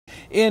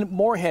In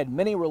Moorhead,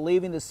 many were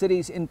leaving the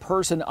city's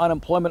in-person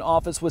unemployment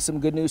office with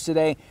some good news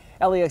today.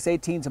 LEX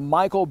 18's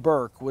Michael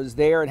Burke was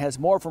there and has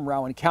more from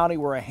Rowan County,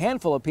 where a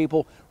handful of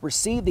people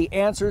received the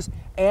answers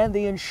and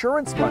the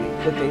insurance money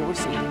that they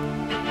received.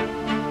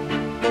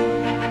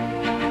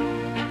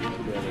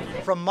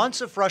 From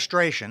months of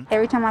frustration.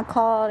 Every time I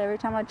called, every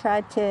time I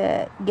tried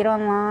to get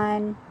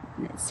online,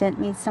 it sent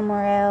me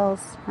somewhere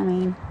else. I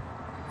mean,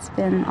 it's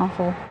been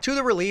awful. To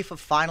the relief of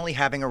finally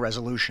having a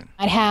resolution.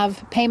 I'd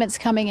have payments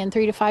coming in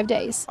 3 to 5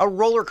 days. A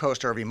roller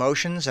coaster of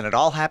emotions, and it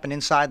all happened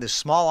inside this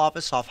small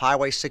office off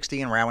Highway 60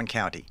 in Rowan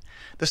County.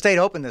 The state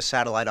opened this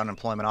satellite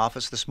unemployment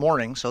office this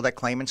morning so that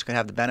claimants could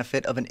have the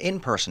benefit of an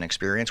in-person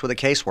experience with a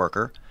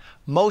caseworker.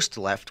 Most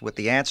left with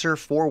the answer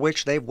for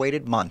which they've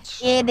waited months.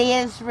 It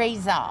is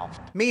resolved.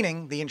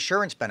 Meaning the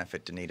insurance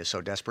benefit Danita so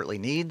desperately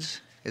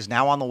needs is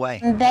now on the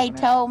way. They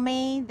told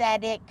me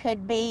that it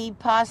could be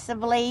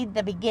possibly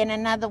the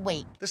beginning of the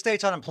week. The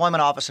state's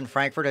unemployment office in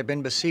Frankfort had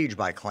been besieged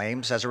by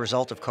claims as a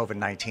result of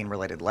COVID-19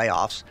 related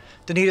layoffs.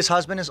 Danita's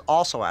husband is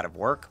also out of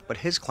work, but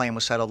his claim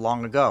was settled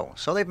long ago,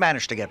 so they've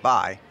managed to get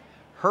by.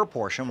 Her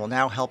portion will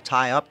now help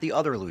tie up the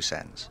other loose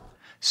ends.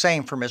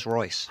 Same for Ms.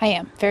 Royce. I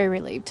am very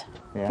relieved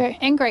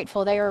and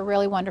grateful. They are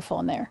really wonderful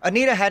in there.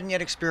 Anita hadn't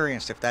yet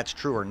experienced if that's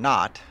true or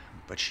not,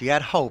 but she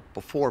had hope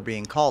before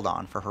being called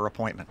on for her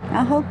appointment.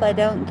 I hope I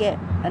don't get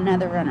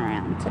another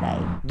runaround today.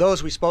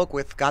 Those we spoke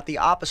with got the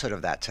opposite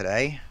of that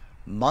today.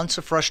 Months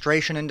of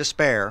frustration and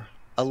despair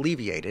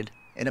alleviated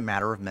in a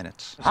matter of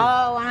minutes.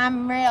 Oh,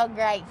 I'm real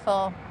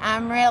grateful.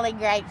 I'm really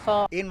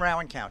grateful. In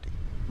Rowan County,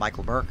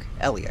 Michael Burke,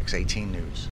 LEX 18 News.